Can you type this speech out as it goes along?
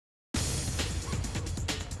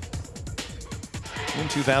in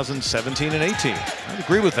 2017 and 18. I'd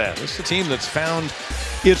agree with that. This is a team that's found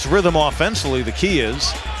its rhythm offensively. The key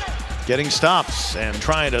is getting stops and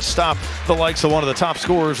trying to stop the likes of one of the top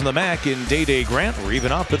scorers in the MAC in Day Grant. We're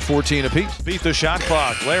even up at 14 apiece. Beat the shot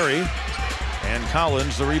clock. Larry and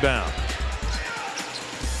Collins the rebound.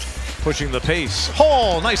 Pushing the pace.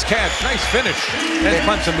 Hall, nice catch, nice finish. And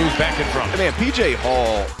Clemson moves back in front. Man, PJ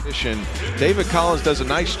Hall, David Collins does a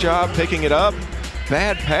nice job picking it up.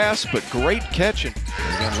 Bad pass, but great catch.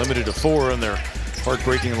 Again, limited to 4 in their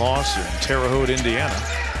heartbreaking loss in Terre Haute, Indiana,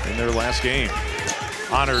 in their last game.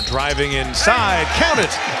 Honor driving inside, count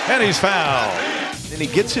it, and he's fouled. And he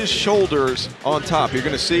gets his shoulders on top. You're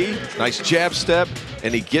going to see, nice jab step,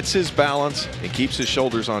 and he gets his balance and keeps his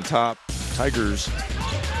shoulders on top. Tigers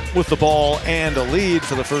with the ball and a lead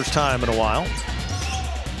for the first time in a while.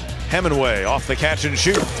 Hemenway off the catch and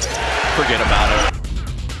shoot. Forget about it.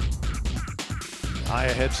 Eye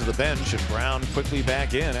ahead to the bench, and Brown quickly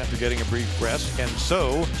back in after getting a brief rest, and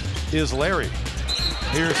so is Larry.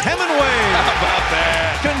 Here's Hemenway. How about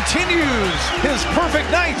that? Continues his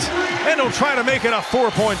perfect night, and he'll try to make it a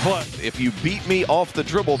 4-point play. If you beat me off the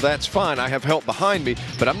dribble, that's fine. I have help behind me,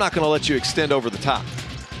 but I'm not going to let you extend over the top.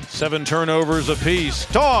 7 turnovers apiece.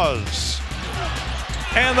 Dawes.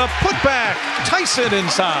 And the putback. Tyson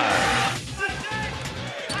inside.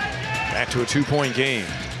 Back to a 2-point game.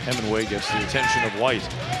 Hemenway gets the attention of White.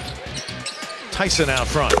 Tyson out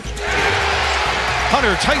front.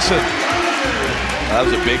 Hunter Tyson. That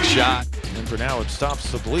was a big shot. And for now, it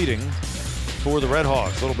stops the bleeding for the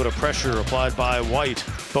Redhawks. A little bit of pressure applied by White.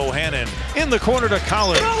 Bohannon in the corner to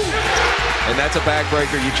Collins. And that's a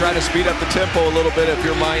backbreaker. You try to speed up the tempo a little bit if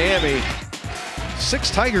you're Miami. 6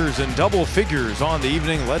 Tigers in double figures on the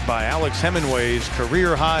evening, led by Alex Hemenway's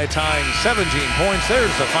career high, tying 17 points.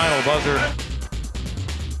 There's the final buzzer.